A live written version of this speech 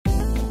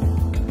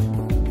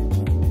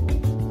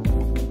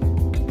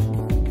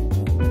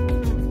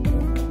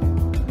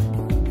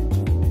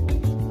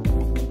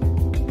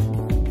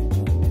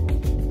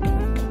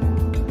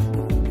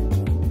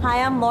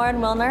I'm Lauren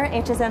Wilner,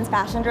 HSN's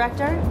fashion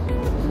director.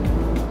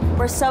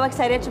 We're so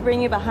excited to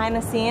bring you behind the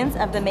scenes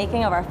of the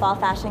making of our fall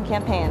fashion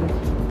campaign.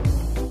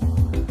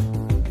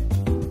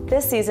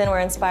 This season, we're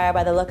inspired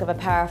by the look of a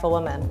powerful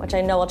woman, which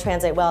I know will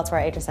translate well to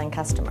our HSN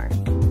customer.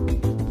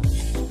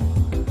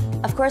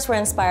 Of course, we're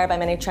inspired by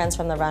many trends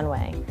from the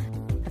runway.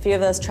 A few of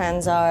those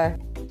trends are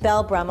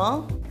Belle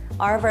Brummel,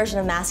 our version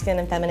of masculine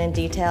and feminine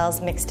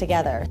details mixed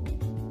together.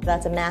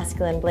 That's a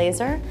masculine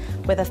blazer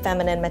with a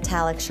feminine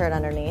metallic shirt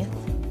underneath.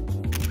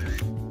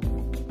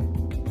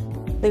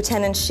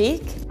 Lieutenant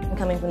chic,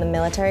 coming from the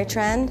military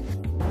trend.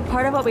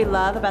 Part of what we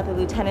love about the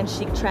lieutenant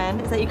chic trend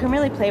is that you can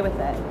really play with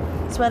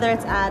it. So whether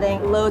it's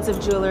adding loads of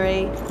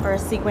jewelry or a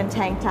sequin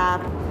tank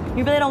top,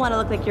 you really don't want to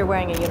look like you're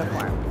wearing a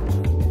uniform.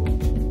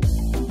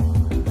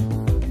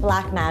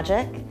 Black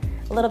magic,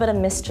 a little bit of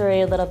mystery,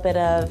 a little bit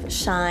of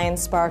shine,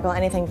 sparkle,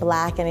 anything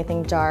black,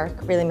 anything dark,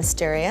 really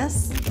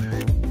mysterious.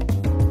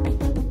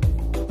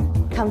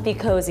 Comfy,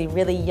 cozy,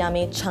 really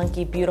yummy,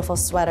 chunky, beautiful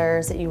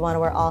sweaters that you want to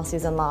wear all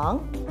season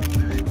long.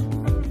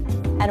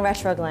 And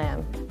retro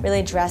glam,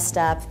 really dressed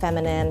up,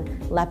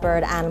 feminine,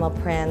 leopard, animal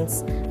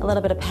prints, a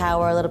little bit of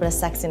power, a little bit of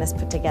sexiness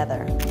put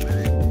together.